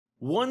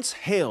Once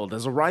hailed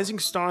as a rising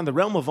star in the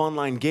realm of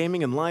online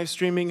gaming and live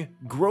streaming,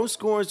 Gore's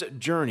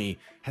journey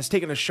has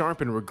taken a sharp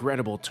and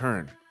regrettable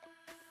turn.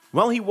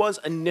 While he was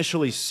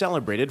initially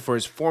celebrated for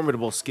his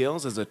formidable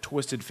skills as a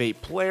Twisted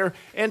Fate player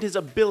and his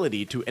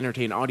ability to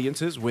entertain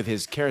audiences with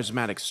his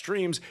charismatic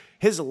streams,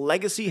 his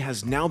legacy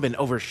has now been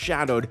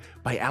overshadowed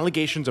by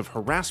allegations of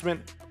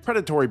harassment,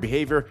 predatory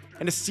behavior,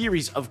 and a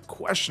series of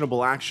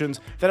questionable actions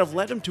that have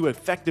led him to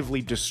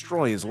effectively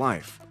destroy his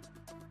life.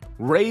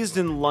 Raised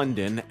in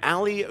London,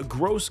 Ali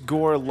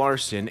Gore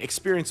Larsen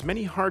experienced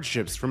many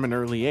hardships from an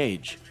early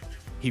age.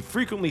 He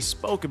frequently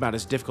spoke about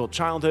his difficult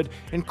childhood,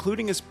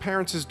 including his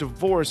parents'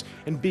 divorce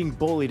and being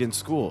bullied in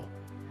school.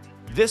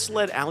 This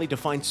led Ali to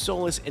find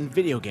solace in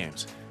video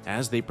games,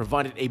 as they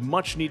provided a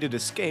much-needed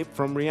escape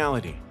from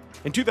reality.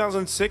 In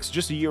 2006,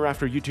 just a year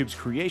after YouTube's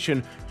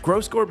creation,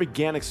 Gore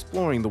began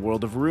exploring the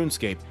world of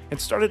RuneScape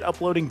and started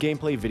uploading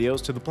gameplay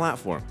videos to the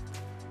platform.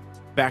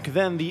 Back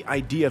then, the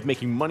idea of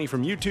making money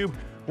from YouTube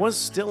was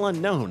still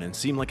unknown and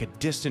seemed like a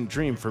distant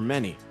dream for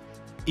many.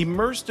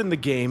 Immersed in the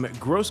game,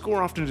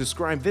 Gore often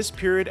described this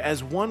period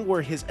as one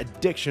where his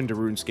addiction to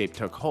RuneScape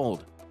took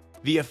hold.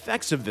 The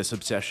effects of this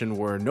obsession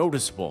were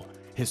noticeable.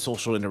 His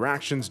social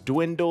interactions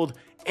dwindled,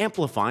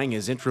 amplifying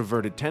his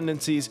introverted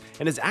tendencies,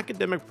 and his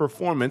academic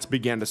performance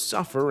began to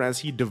suffer as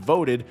he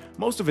devoted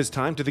most of his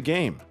time to the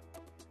game.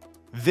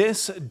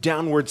 This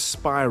downward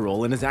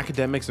spiral in his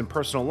academics and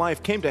personal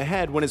life came to a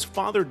head when his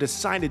father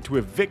decided to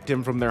evict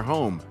him from their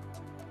home.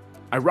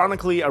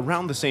 Ironically,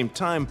 around the same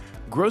time,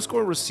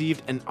 Gore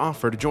received an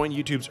offer to join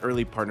YouTube's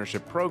early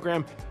partnership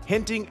program,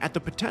 hinting at the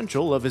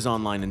potential of his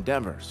online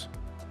endeavors.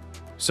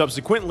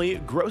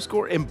 Subsequently,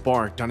 Gore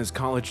embarked on his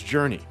college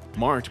journey,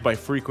 marked by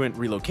frequent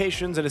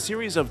relocations and a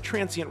series of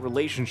transient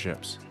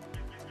relationships.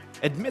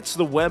 Amidst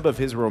the web of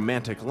his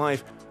romantic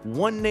life,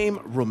 one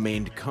name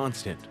remained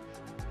constant: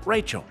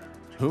 Rachel,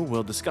 who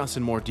we'll discuss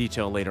in more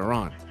detail later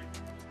on.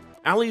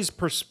 Ali's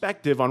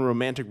perspective on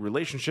romantic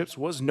relationships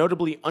was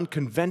notably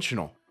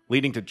unconventional,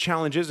 leading to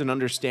challenges in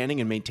understanding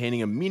and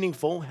maintaining a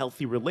meaningful,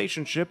 healthy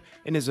relationship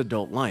in his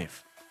adult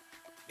life.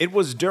 It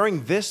was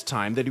during this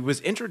time that he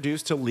was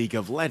introduced to League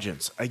of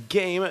Legends, a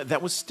game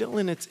that was still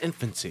in its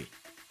infancy.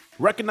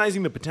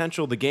 Recognizing the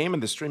potential of the game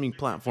and the streaming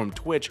platform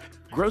Twitch,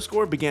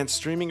 Gore began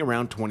streaming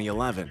around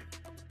 2011.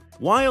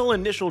 While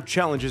initial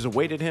challenges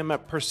awaited him,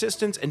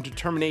 persistence and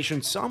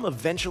determination saw him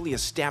eventually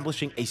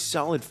establishing a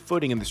solid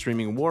footing in the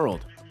streaming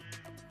world.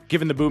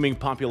 Given the booming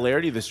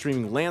popularity of the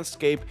streaming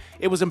landscape,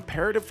 it was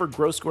imperative for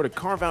Gore to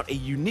carve out a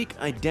unique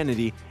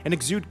identity and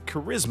exude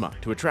charisma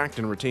to attract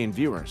and retain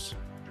viewers.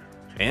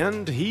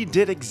 And he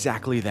did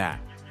exactly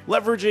that.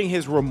 Leveraging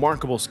his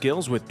remarkable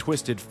skills with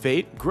Twisted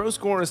Fate,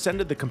 Gore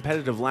ascended the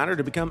competitive ladder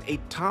to become a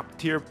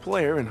top-tier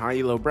player in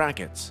high-elo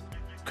brackets.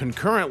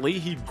 Concurrently,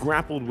 he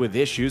grappled with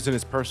issues in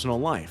his personal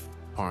life,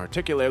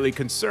 particularly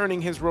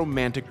concerning his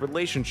romantic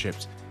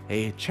relationships,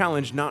 a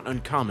challenge not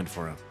uncommon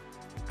for him.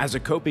 As a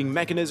coping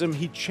mechanism,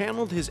 he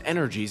channeled his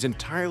energies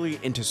entirely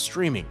into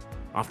streaming,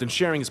 often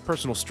sharing his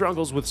personal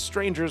struggles with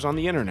strangers on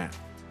the internet.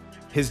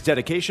 His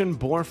dedication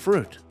bore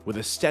fruit, with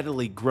a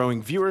steadily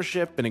growing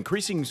viewership, an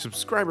increasing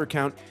subscriber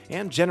count,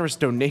 and generous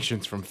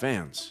donations from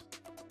fans.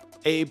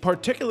 A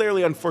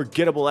particularly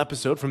unforgettable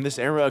episode from this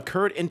era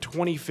occurred in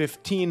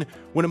 2015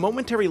 when a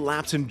momentary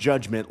lapse in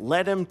judgment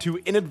led him to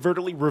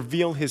inadvertently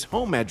reveal his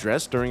home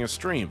address during a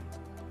stream.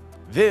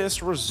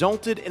 This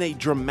resulted in a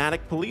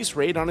dramatic police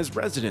raid on his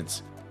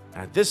residence.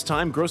 At this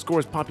time, Gore's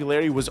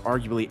popularity was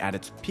arguably at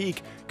its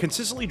peak,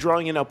 consistently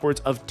drawing in upwards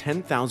of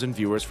 10,000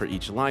 viewers for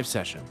each live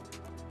session.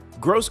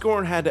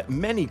 Gore had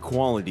many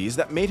qualities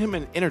that made him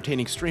an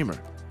entertaining streamer.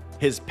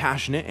 His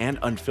passionate and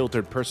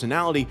unfiltered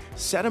personality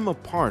set him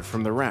apart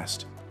from the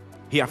rest.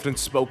 He often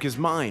spoke his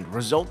mind,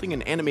 resulting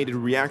in animated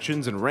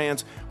reactions and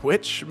rants,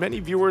 which many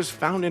viewers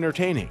found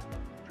entertaining.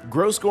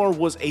 Gore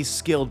was a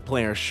skilled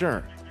player,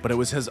 sure, but it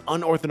was his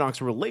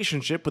unorthodox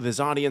relationship with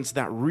his audience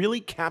that really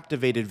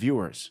captivated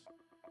viewers.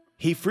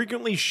 He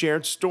frequently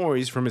shared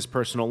stories from his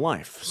personal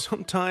life,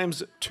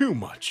 sometimes too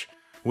much,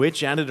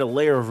 which added a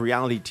layer of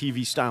reality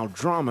TV-style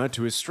drama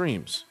to his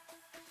streams.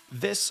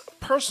 This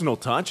personal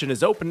touch and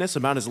his openness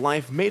about his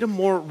life made him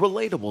more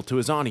relatable to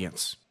his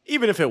audience,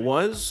 even if it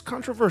was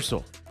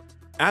controversial.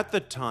 At the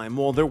time,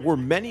 while there were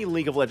many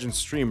League of Legends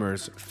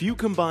streamers, few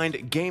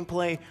combined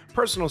gameplay,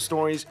 personal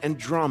stories, and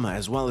drama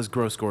as well as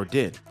Gore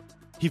did.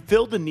 He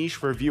filled the niche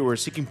for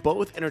viewers seeking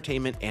both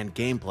entertainment and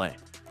gameplay.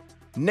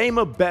 "Name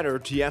a better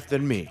TF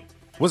than me"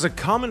 was a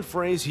common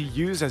phrase he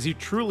used as he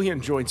truly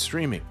enjoyed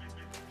streaming.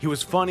 He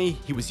was funny,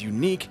 he was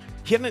unique,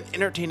 he had an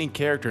entertaining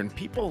character, and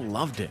people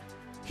loved it.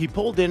 He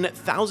pulled in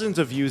thousands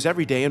of views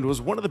every day and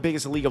was one of the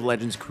biggest League of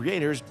Legends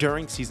creators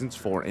during Seasons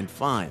 4 and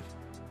 5.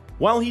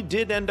 While he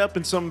did end up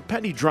in some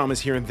petty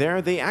dramas here and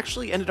there, they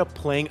actually ended up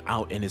playing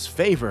out in his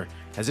favor,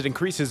 as it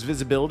increased his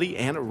visibility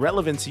and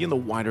relevancy in the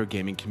wider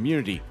gaming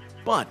community.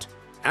 But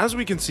as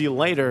we can see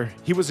later,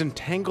 he was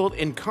entangled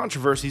in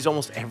controversies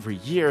almost every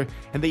year,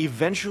 and they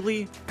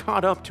eventually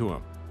caught up to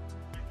him.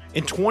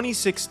 In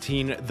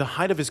 2016, the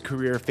height of his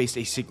career faced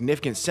a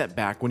significant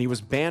setback when he was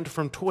banned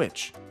from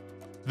Twitch.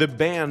 The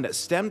ban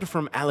stemmed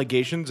from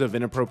allegations of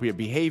inappropriate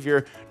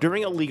behavior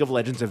during a League of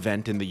Legends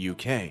event in the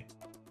UK.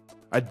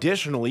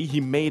 Additionally, he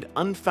made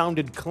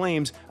unfounded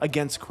claims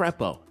against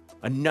Crepo,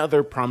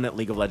 another prominent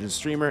League of Legends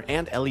streamer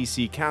and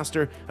LEC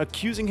caster,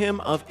 accusing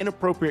him of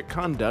inappropriate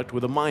conduct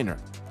with a minor.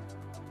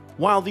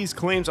 While these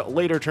claims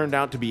later turned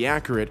out to be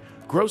accurate,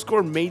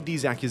 Gore made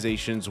these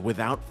accusations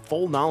without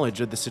full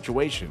knowledge of the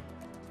situation.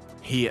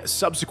 He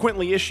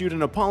subsequently issued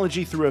an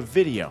apology through a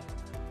video.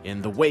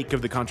 In the wake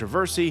of the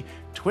controversy,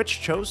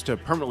 Twitch chose to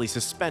permanently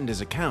suspend his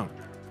account.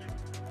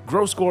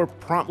 Gore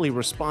promptly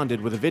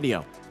responded with a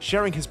video,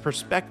 sharing his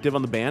perspective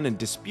on the ban and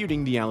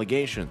disputing the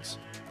allegations.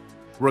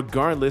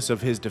 Regardless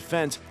of his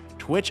defense,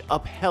 Twitch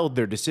upheld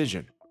their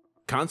decision.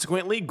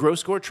 Consequently, Gore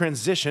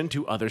transitioned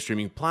to other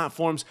streaming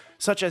platforms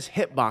such as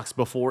Hitbox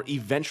before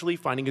eventually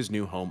finding his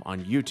new home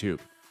on YouTube.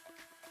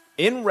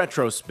 In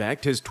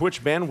retrospect, his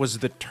Twitch ban was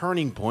the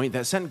turning point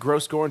that sent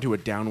Gore into a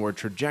downward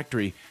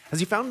trajectory as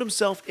he found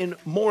himself in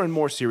more and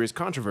more serious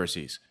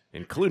controversies,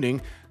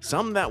 including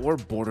some that were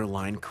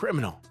borderline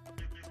criminal.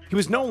 He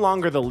was no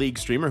longer the League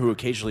streamer who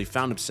occasionally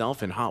found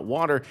himself in hot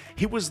water.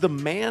 He was the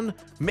man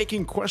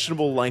making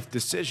questionable life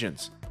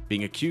decisions,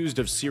 being accused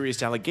of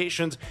serious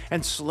allegations,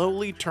 and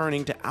slowly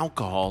turning to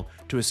alcohol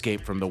to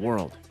escape from the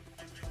world.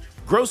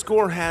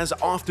 Gore has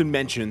often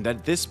mentioned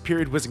that this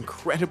period was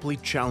incredibly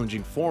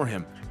challenging for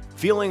him,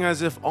 feeling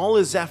as if all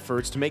his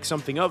efforts to make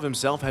something of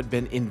himself had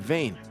been in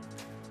vain.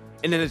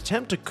 In an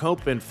attempt to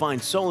cope and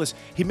find solace,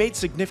 he made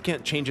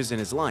significant changes in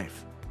his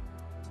life.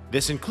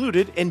 This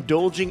included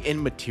indulging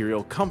in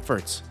material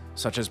comforts,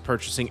 such as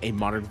purchasing a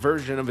modern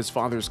version of his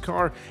father's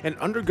car and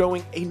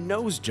undergoing a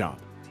nose job.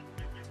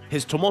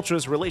 His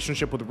tumultuous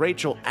relationship with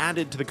Rachel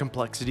added to the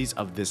complexities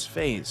of this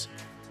phase.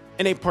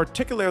 In a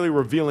particularly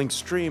revealing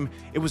stream,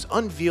 it was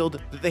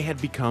unveiled that they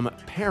had become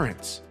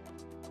parents.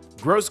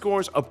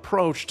 Gore's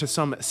approach to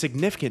some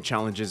significant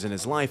challenges in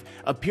his life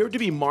appeared to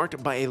be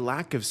marked by a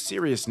lack of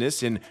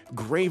seriousness in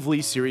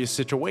gravely serious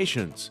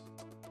situations.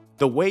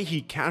 The way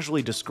he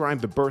casually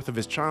described the birth of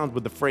his child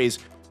with the phrase,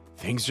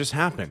 "things just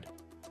happened,"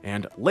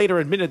 and later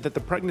admitted that the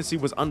pregnancy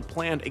was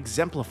unplanned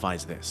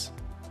exemplifies this.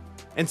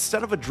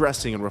 Instead of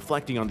addressing and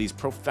reflecting on these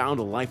profound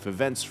life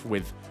events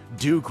with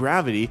due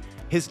gravity,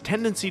 his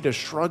tendency to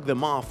shrug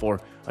them off or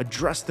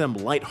address them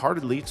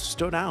lightheartedly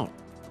stood out.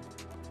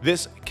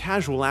 This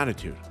casual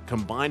attitude,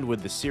 combined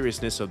with the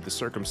seriousness of the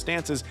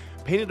circumstances,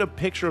 painted a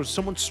picture of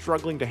someone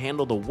struggling to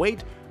handle the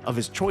weight of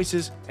his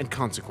choices and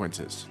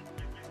consequences.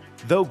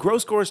 Though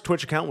Gore's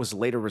Twitch account was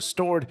later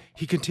restored,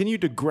 he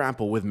continued to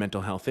grapple with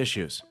mental health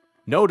issues,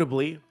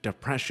 notably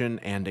depression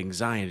and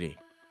anxiety.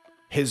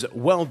 His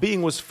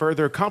well-being was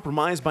further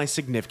compromised by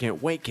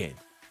significant weight gain.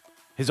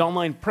 His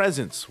online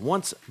presence,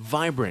 once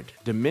vibrant,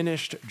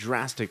 diminished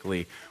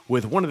drastically,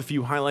 with one of the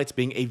few highlights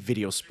being a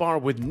video spar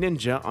with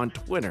Ninja on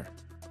Twitter.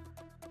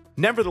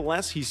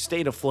 Nevertheless, he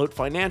stayed afloat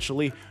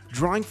financially,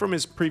 drawing from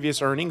his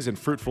previous earnings and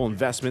fruitful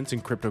investments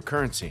in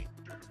cryptocurrency.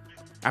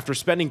 After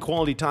spending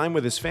quality time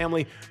with his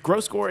family,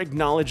 Gore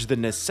acknowledged the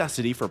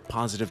necessity for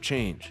positive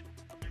change.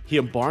 He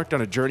embarked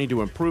on a journey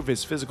to improve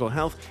his physical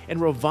health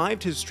and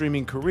revived his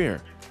streaming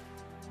career.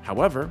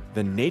 However,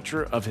 the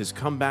nature of his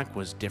comeback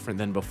was different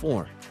than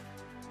before.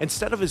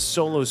 Instead of his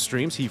solo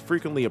streams, he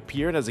frequently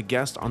appeared as a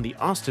guest on The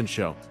Austin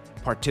Show,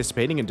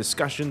 participating in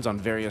discussions on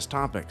various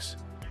topics.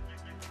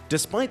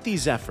 Despite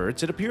these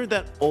efforts, it appeared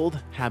that old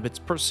habits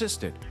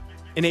persisted.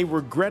 In a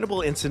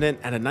regrettable incident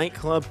at a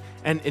nightclub,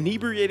 an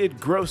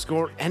inebriated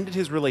Gore ended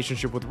his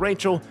relationship with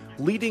Rachel,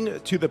 leading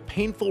to the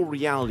painful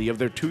reality of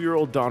their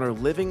 2-year-old daughter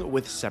living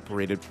with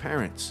separated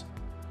parents.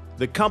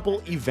 The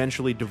couple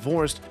eventually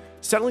divorced,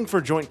 settling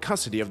for joint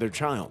custody of their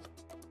child.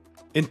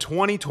 In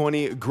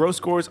 2020,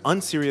 Gore's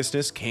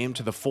unseriousness came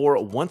to the fore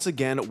once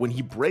again when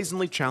he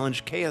brazenly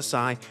challenged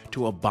KSI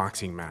to a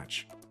boxing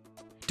match.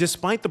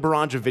 Despite the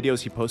barrage of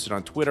videos he posted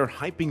on Twitter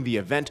hyping the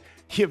event,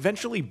 he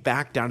eventually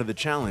backed down to the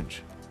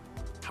challenge.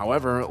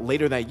 However,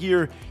 later that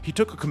year, he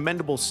took a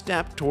commendable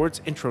step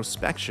towards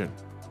introspection.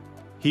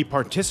 He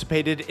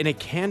participated in a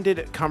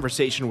candid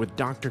conversation with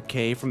Dr.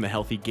 K from the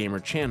Healthy Gamer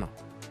channel.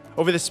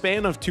 Over the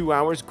span of 2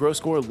 hours,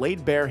 Gore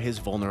laid bare his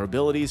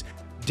vulnerabilities,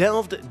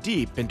 delved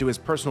deep into his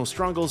personal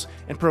struggles,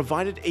 and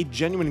provided a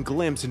genuine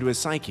glimpse into his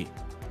psyche.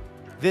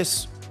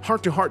 This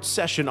heart-to-heart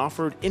session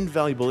offered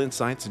invaluable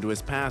insights into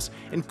his past,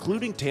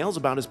 including tales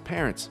about his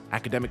parents,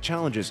 academic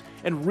challenges,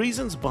 and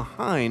reasons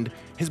behind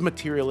his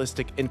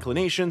materialistic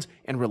inclinations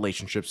and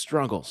relationship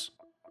struggles.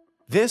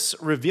 This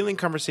revealing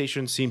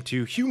conversation seemed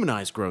to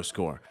humanize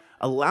Gore,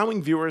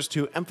 allowing viewers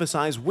to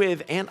empathize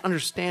with and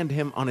understand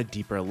him on a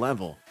deeper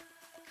level.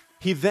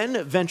 He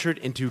then ventured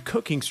into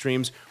cooking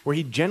streams where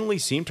he generally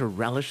seemed to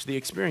relish the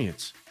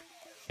experience.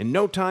 In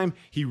no time,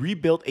 he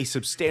rebuilt a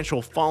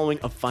substantial following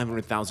of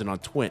 500,000 on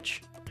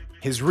Twitch.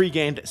 His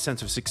regained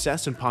sense of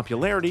success and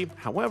popularity,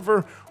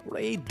 however, were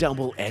a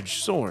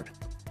double-edged sword.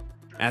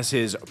 As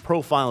his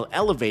profile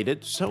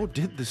elevated, so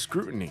did the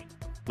scrutiny,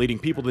 leading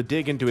people to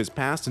dig into his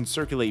past and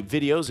circulate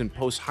videos and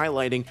posts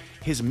highlighting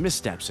his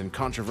missteps and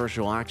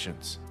controversial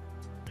actions.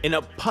 In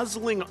a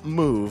puzzling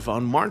move,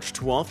 on March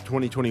 12,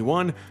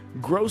 2021,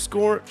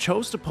 Gore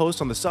chose to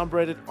post on the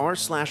subreddit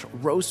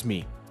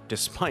r/roastme,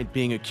 despite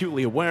being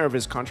acutely aware of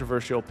his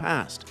controversial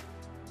past.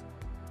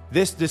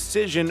 This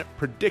decision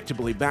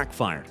predictably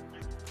backfired.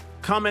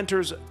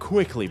 Commenters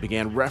quickly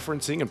began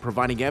referencing and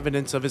providing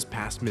evidence of his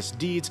past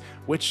misdeeds,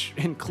 which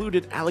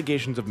included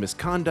allegations of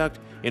misconduct,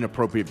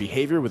 inappropriate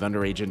behavior with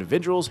underage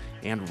individuals,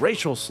 and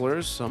racial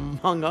slurs,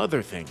 among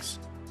other things.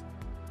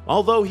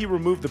 Although he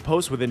removed the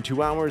post within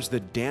 2 hours, the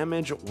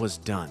damage was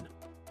done.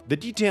 The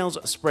details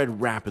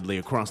spread rapidly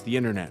across the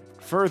internet,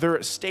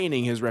 further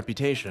staining his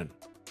reputation.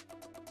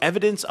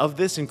 Evidence of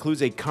this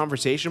includes a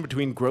conversation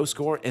between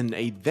Gore and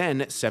a then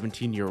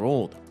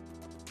 17-year-old.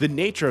 The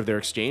nature of their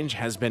exchange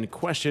has been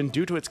questioned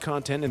due to its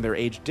content and their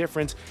age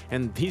difference,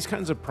 and these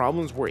kinds of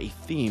problems were a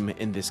theme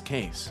in this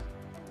case.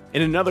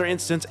 In another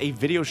instance, a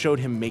video showed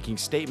him making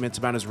statements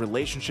about his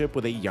relationship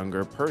with a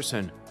younger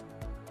person.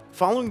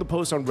 Following the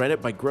post on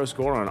Reddit by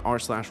Gore on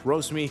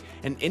r/roastme,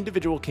 an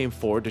individual came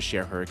forward to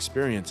share her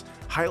experience,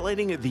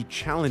 highlighting the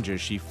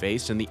challenges she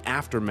faced in the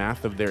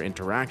aftermath of their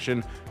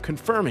interaction,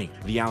 confirming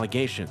the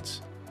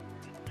allegations.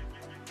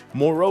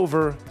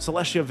 Moreover,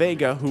 Celestia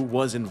Vega, who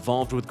was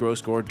involved with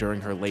Gore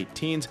during her late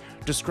teens,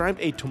 described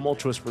a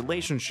tumultuous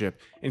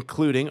relationship,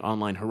 including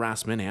online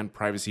harassment and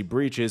privacy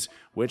breaches,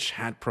 which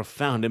had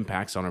profound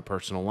impacts on her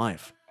personal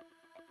life.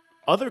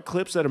 Other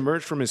clips that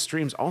emerged from his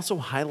streams also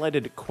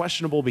highlighted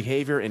questionable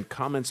behavior and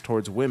comments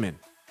towards women.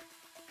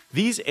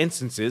 These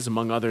instances,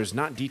 among others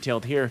not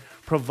detailed here,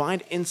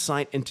 provide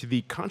insight into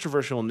the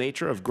controversial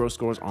nature of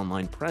Gore's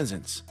online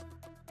presence.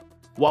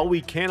 While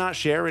we cannot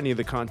share any of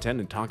the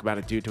content and talk about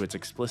it due to its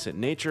explicit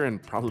nature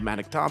and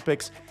problematic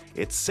topics,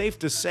 it's safe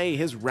to say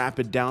his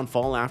rapid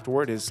downfall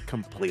afterward is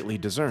completely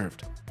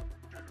deserved.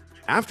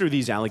 After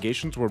these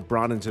allegations were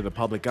brought into the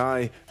public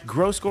eye,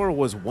 Gore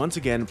was once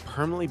again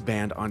permanently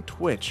banned on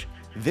Twitch,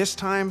 this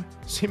time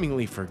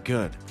seemingly for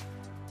good.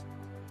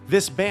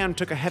 This ban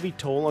took a heavy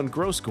toll on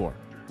Gore,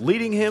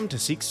 leading him to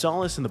seek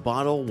solace in the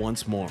bottle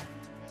once more.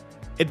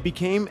 It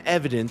became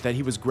evident that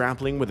he was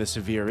grappling with a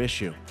severe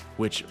issue,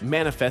 which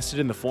manifested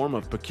in the form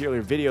of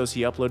peculiar videos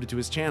he uploaded to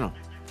his channel.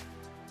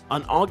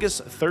 On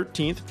August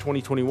 13,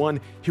 2021,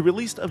 he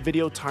released a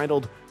video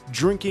titled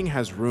 "Drinking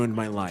Has Ruined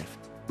My Life,"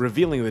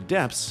 revealing the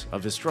depths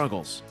of his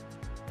struggles.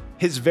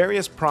 His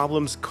various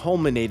problems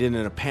culminated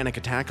in a panic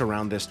attack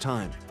around this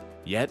time.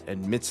 Yet,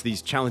 amidst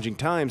these challenging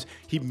times,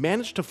 he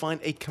managed to find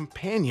a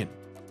companion,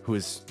 who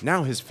is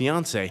now his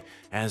fiancée,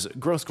 as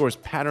Gore's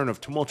pattern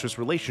of tumultuous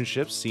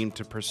relationships seemed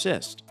to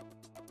persist.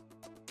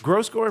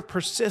 Gore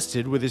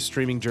persisted with his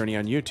streaming journey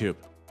on YouTube,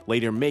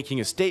 later making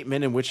a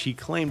statement in which he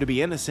claimed to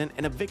be innocent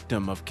and a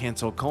victim of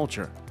cancel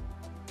culture.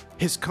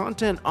 His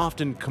content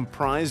often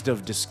comprised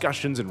of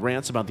discussions and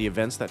rants about the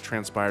events that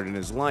transpired in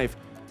his life,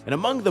 and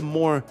among the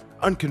more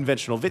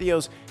unconventional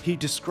videos, he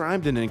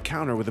described an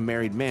encounter with a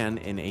married man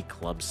in a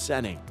club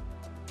setting.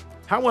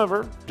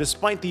 However,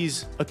 despite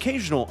these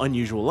occasional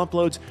unusual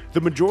uploads,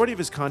 the majority of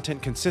his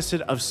content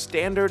consisted of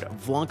standard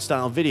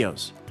vlog-style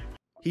videos.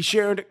 He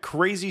shared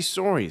crazy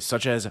stories,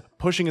 such as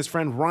pushing his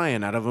friend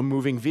Ryan out of a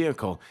moving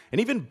vehicle,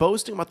 and even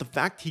boasting about the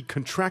fact he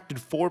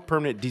contracted 4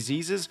 permanent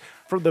diseases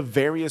from the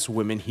various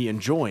women he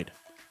enjoyed.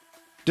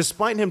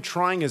 Despite him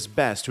trying his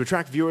best to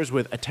attract viewers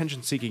with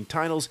attention-seeking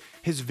titles,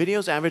 his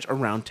videos averaged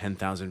around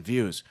 10,000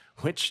 views,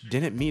 which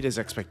didn't meet his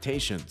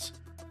expectations.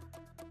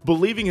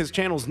 Believing his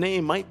channel's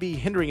name might be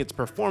hindering its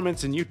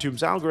performance in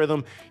YouTube's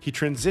algorithm, he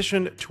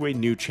transitioned to a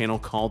new channel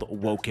called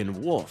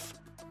Woken Wolf.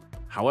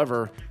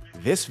 However,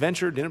 this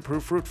venture didn't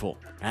prove fruitful,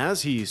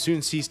 as he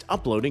soon ceased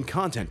uploading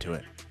content to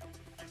it.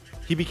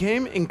 He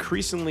became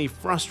increasingly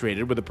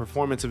frustrated with the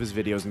performance of his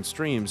videos and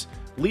streams,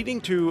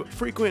 leading to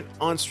frequent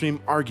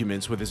on-stream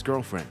arguments with his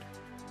girlfriend.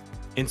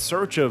 In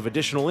search of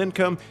additional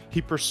income,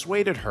 he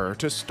persuaded her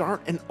to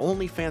start an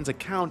OnlyFans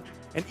account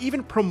and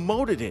even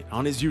promoted it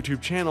on his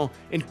YouTube channel,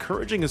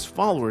 encouraging his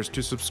followers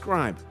to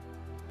subscribe.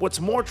 What's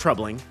more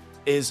troubling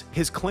is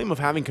his claim of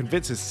having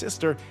convinced his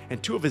sister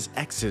and 2 of his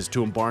exes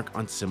to embark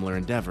on similar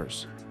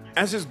endeavors.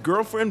 As his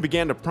girlfriend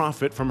began to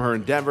profit from her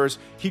endeavors,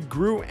 he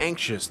grew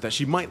anxious that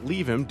she might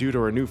leave him due to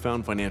her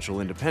newfound financial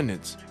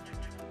independence.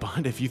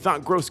 But if you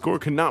thought Gore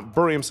could not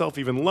bury himself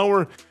even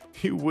lower,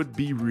 you would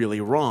be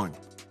really wrong.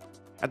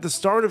 At the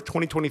start of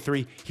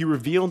 2023, he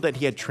revealed that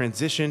he had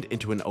transitioned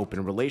into an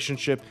open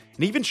relationship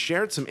and even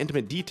shared some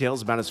intimate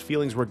details about his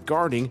feelings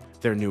regarding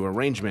their new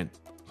arrangement,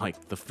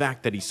 like the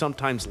fact that he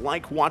sometimes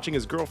liked watching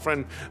his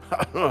girlfriend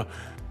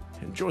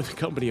enjoy the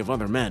company of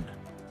other men.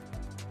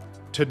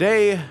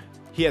 Today,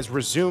 he has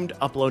resumed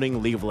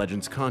uploading League of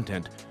Legends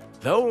content,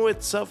 though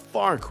it's a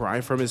far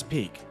cry from his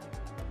peak.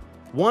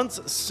 Once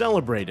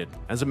celebrated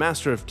as a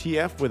master of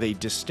TF with a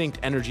distinct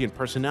energy and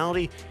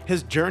personality,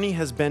 his journey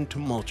has been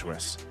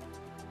tumultuous.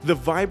 The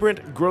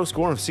vibrant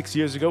Gore of 6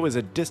 years ago is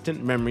a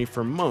distant memory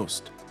for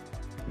most.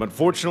 But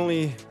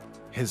fortunately,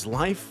 his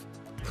life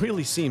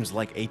really seems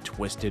like a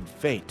twisted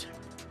fate.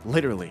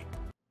 Literally,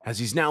 as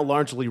he's now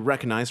largely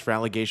recognized for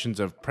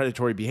allegations of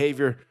predatory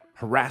behavior,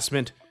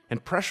 harassment,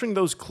 and pressuring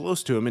those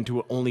close to him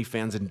into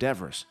OnlyFans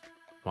endeavors.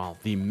 while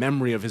the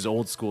memory of his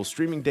old school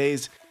streaming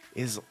days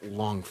is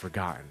long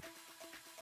forgotten.